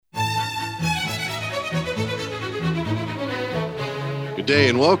day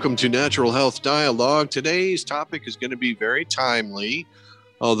and welcome to Natural Health Dialogue. Today's topic is going to be very timely,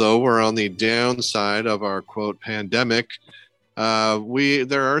 although we're on the downside of our quote pandemic.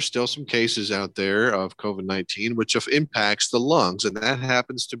 There are still some cases out there of COVID-19 which impacts the lungs, and that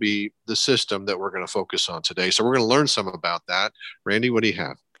happens to be the system that we're going to focus on today. So we're going to learn some about that. Randy, what do you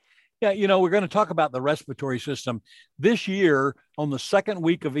have? Yeah, we're going to talk about the respiratory system. This year, on the second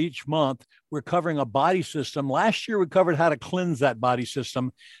week of each month, we're covering a body system. Last year, we covered how to cleanse that body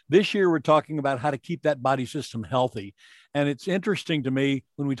system. This year, we're talking about how to keep that body system healthy. And it's interesting to me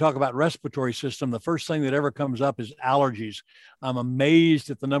when we talk about respiratory system, the first thing that ever comes up is allergies. I'm amazed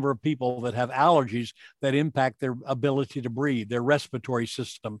at the number of people that have allergies that impact their ability to breathe, their respiratory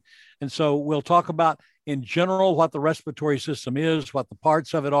system. And so we'll talk about in general what the respiratory system is, what the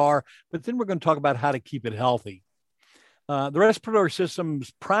parts of it are, but then we're going to talk about how to keep it healthy. The respiratory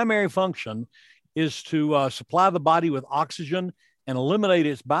system's primary function is to supply the body with oxygen and eliminate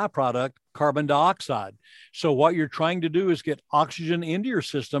its byproduct, carbon dioxide. So what you're trying to do is get oxygen into your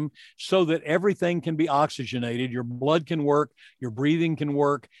system so that everything can be oxygenated. Your blood can work, your breathing can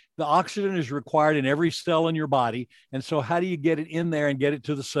work. The oxygen is required in every cell in your body. And so how do you get it in there and get it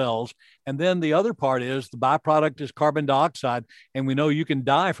to the cells? And then the other part is the byproduct is carbon dioxide. And we know you can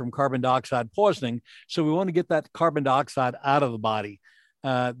die from carbon dioxide poisoning. So we want to get that carbon dioxide out of the body.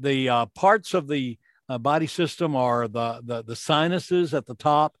 The parts of the body system are the sinuses at the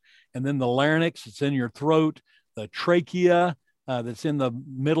top, and then the larynx, it's in your throat, the trachea that's in the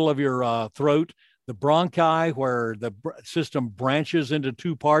middle of your throat, the bronchi, where the system branches into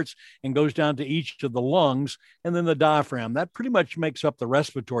two parts and goes down to each of the lungs, and then the diaphragm. That pretty much makes up the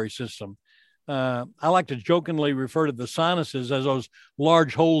respiratory system. I like to jokingly refer to the sinuses as those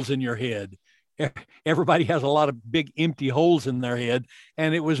large holes in your head. Everybody has a lot of big empty holes in their head,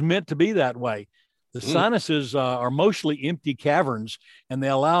 and it was meant to be that way. The sinuses are mostly empty caverns, and they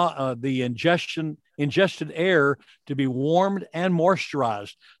allow the ingested air to be warmed and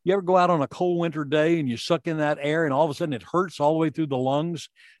moisturized. You ever go out on a cold winter day and you suck in that air and all of a sudden it hurts all the way through the lungs?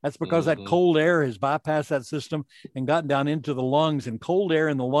 That's because that cold air has bypassed that system and gotten down into the lungs, and cold air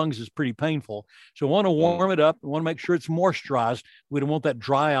in the lungs is pretty painful. So we want to warm it up. We want to make sure it's moisturized. We don't want that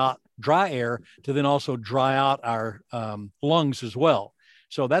dry air to then also dry out our lungs as well.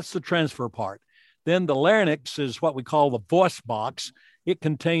 So that's the transfer part. Then the larynx is what we call the voice box. It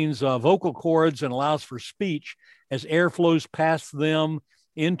contains vocal cords and allows for speech as air flows past them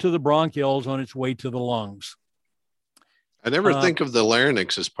into the bronchioles on its way to the lungs. I never think of the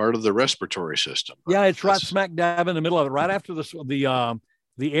larynx as part of the respiratory system. Yeah, it's right smack dab in the middle of it. Right after the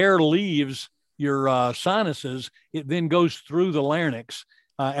air leaves your sinuses, it then goes through the larynx.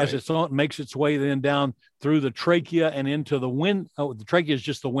 As it's on, makes its way then down through the trachea and into the wind. Oh, the trachea is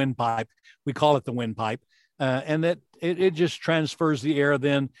just the windpipe. We call it the windpipe. And that it just transfers the air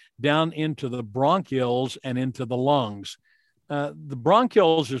then down into the bronchioles and into the lungs. The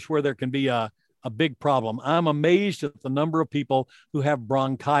bronchioles is where there can be a big problem. I'm amazed at the number of people who have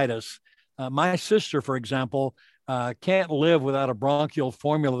bronchitis. My sister, for example, can't live without a bronchial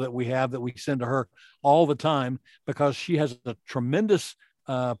formula that we have that we send to her all the time because she has a tremendous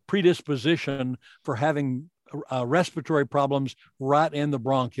predisposition for having respiratory problems right in the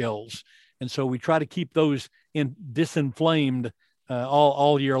bronchioles. And so we try to keep those disinflamed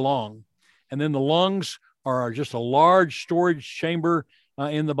all year long. And then the lungs are just a large storage chamber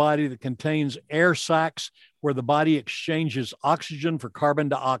in the body that contains air sacs where the body exchanges oxygen for carbon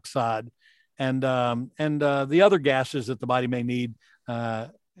dioxide and the other gases that the body may need.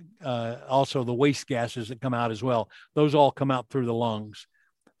 Also the waste gases that come out as well. Those all come out through the lungs.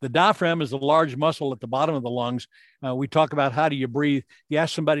 The diaphragm is the large muscle at the bottom of the lungs. We talk about how do you breathe. You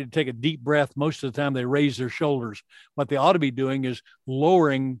ask somebody to take a deep breath. Most of the time they raise their shoulders. What they ought to be doing is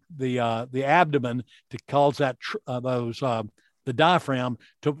lowering the abdomen to cause that the diaphragm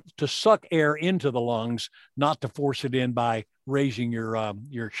to suck air into the lungs, not to force it in by raising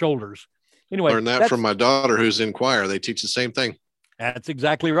your shoulders. Anyway, learned that from my daughter who's in choir. They teach the same thing. That's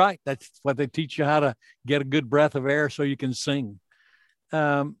exactly right. That's what they teach you, how to get a good breath of air so you can sing.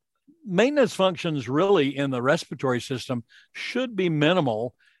 Maintenance functions really in the respiratory system should be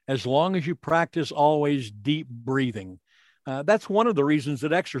minimal as long as you practice always deep breathing. That's one of the reasons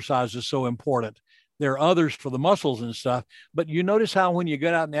that exercise is so important. There are others for the muscles and stuff, but you notice how when you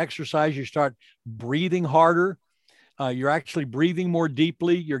get out and exercise, you start breathing harder. You're actually breathing more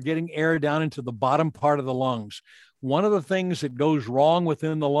deeply. You're getting air down into the bottom part of the lungs. One of the things that goes wrong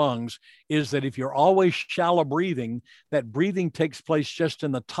within the lungs is that if you're always shallow breathing, that breathing takes place just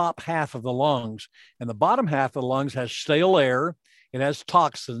in the top half of the lungs. And the bottom half of the lungs has stale air. It has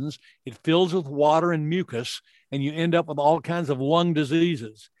toxins. It fills with water and mucus. and you end up with all kinds of lung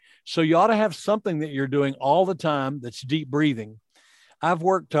diseases. So you ought to have something that you're doing all the time that's deep breathing. I've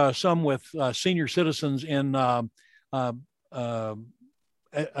worked some with senior citizens in uh,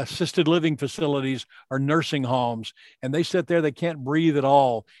 assisted living facilities or nursing homes, and they sit there, they can't breathe at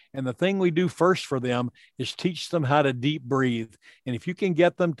all. And the thing we do first for them is teach them how to deep breathe. And if you can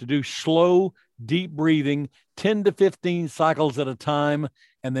get them to do slow, deep breathing, 10 to 15 cycles at a time,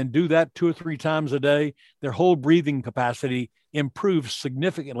 and then do that 2 or 3 times a day, their whole breathing capacity improves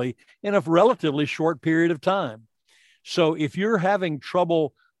significantly in a relatively short period of time. So if you're having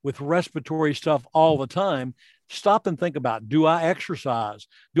trouble with respiratory stuff all the time, stop and think about, do I exercise?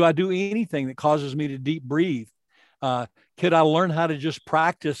 Do I do anything that causes me to deep breathe? Could I learn how to just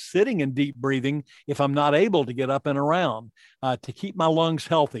practice sitting in deep breathing if I'm not able to get up and around to keep my lungs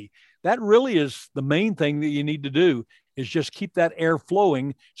healthy? That really is the main thing that you need to do, is just keep that air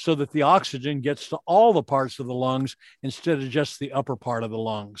flowing so that the oxygen gets to all the parts of the lungs instead of just the upper part of the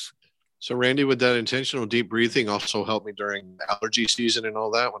lungs. So, Randy, would that intentional deep breathing also help me during allergy season and all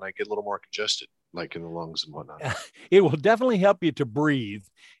that when I get a little more congested, like in the lungs and whatnot? It will definitely help you to breathe.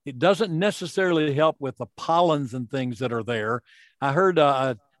 It doesn't necessarily help with the pollens and things that are there. I heard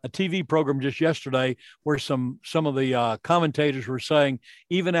a TV program just yesterday where some of the commentators were saying,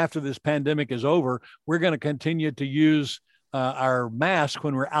 even after this pandemic is over, we're going to continue to use our mask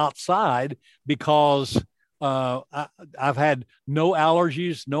when we're outside because I've had no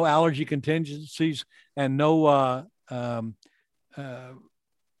allergies, no allergy contingencies, and no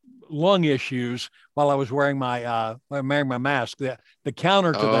lung issues while I was wearing my mask. The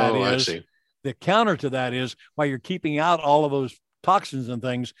counter to that is while you're keeping out all of those toxins and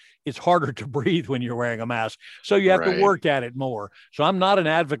things, it's harder to breathe when you're wearing a mask. So you have to work at it more. So I'm not an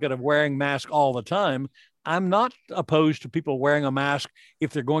advocate of wearing mask all the time. I'm not opposed to people wearing a mask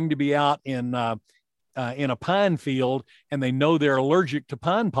if they're going to be out in a pine field and they know they're allergic to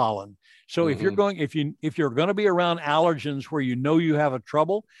pine pollen. So if you're going to be around allergens where you know you have a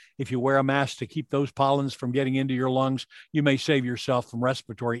trouble, if you wear a mask to keep those pollens from getting into your lungs, you may save yourself from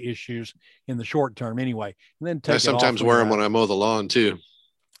respiratory issues in the short term anyway. And then I sometimes wear them when I mow the lawn too.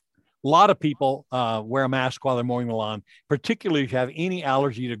 A lot of people wear a mask while they're mowing the lawn, particularly if you have any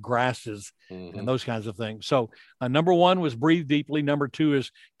allergy to grasses and those kinds of things. So number one was breathe deeply. Number two is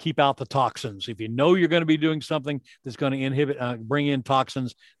keep out the toxins. If you know you're going to be doing something that's going to bring in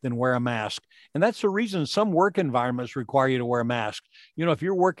toxins, then wear a mask. And that's the reason some work environments require you to wear a mask. You know, if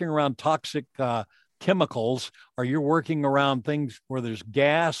you're working around toxic chemicals, or you're working around things where there's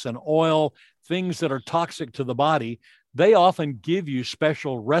gas and oil, things that are toxic to the body, they often give you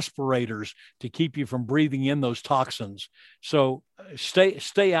special respirators to keep you from breathing in those toxins. So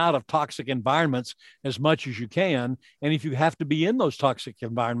stay out of toxic environments as much as you can. And if you have to be in those toxic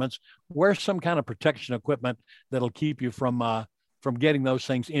environments, wear some kind of protection equipment that'll keep you from getting those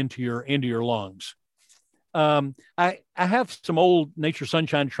things into your lungs. I have some old Nature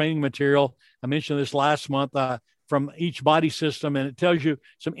Sunshine training material. I mentioned this last month from each body system, and it tells you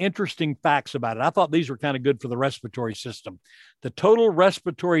some interesting facts about it. I thought these were kind of good for the respiratory system. The total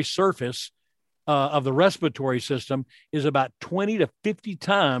respiratory surface of the respiratory system is about 20 to 50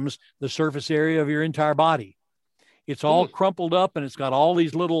 times the surface area of your entire body. It's all crumpled up, and it's got all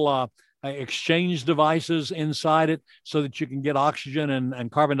these little exchange devices inside it so that you can get oxygen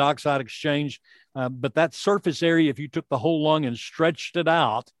and carbon dioxide exchange. But that surface area, if you took the whole lung and stretched it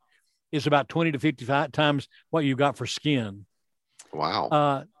out, is about 20 to 50 times what you got for skin.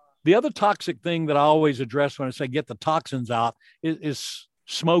 Wow. The other toxic thing that I always address when I say get the toxins out is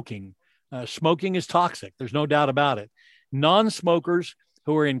smoking. Smoking is toxic. There's no doubt about it. Non-smokers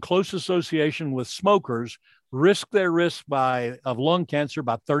who are in close association with smokers risk of lung cancer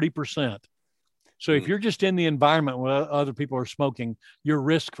by 30%. So if you're just in the environment where other people are smoking, your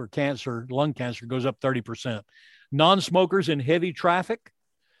risk for cancer, lung cancer, goes up 30%. Non-smokers in heavy traffic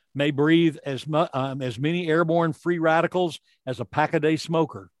may breathe as many airborne free radicals as a pack-a-day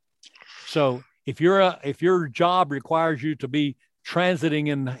smoker. So if your job requires you to be transiting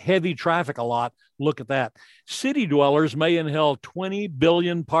in heavy traffic a lot, look at that. City dwellers may inhale 20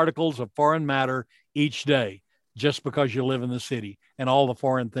 billion particles of foreign matter each day just because you live in the city and all the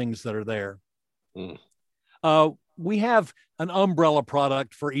foreign things that are there. We have an umbrella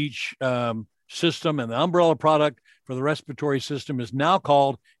product for each system, and the umbrella product for the respiratory system is now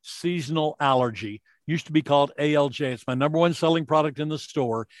called Seasonal Allergy. Used to be called ALJ. It's my number one selling product in the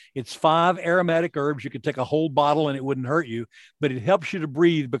store. It's 5 aromatic herbs. You could take a whole bottle and it wouldn't hurt you, but it helps you to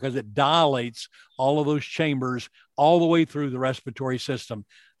breathe because it dilates all of those chambers all the way through the respiratory system.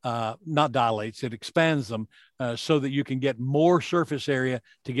 not dilates, it expands them so that you can get more surface area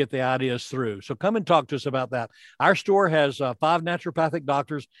to get the ideas through. So come and talk to us about that. Our store has 5 naturopathic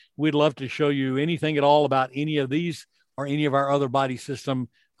doctors. We'd love to show you anything at all about any of these or any of our other body system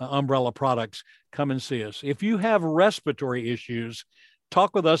umbrella products. Come and see us. If you have respiratory issues,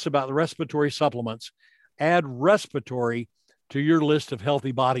 talk with us about the respiratory supplements. Add respiratory to your list of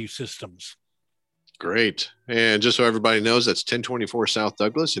healthy body systems. Great. And just so everybody knows, that's 1024 South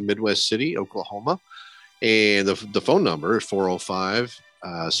Douglas in Midwest City, Oklahoma. And the phone number is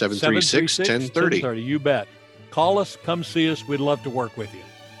 405-736-1030. You bet. Call us, come see us. We'd love to work with you.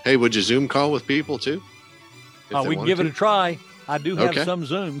 Hey, would you Zoom call with people too? We can give it a try. I do have some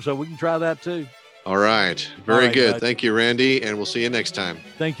Zoom, so we can try that too. All right. Very good. Thank you, Randy. And we'll see you next time.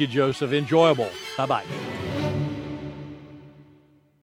 Thank you, Joseph. Enjoyable. Bye-bye.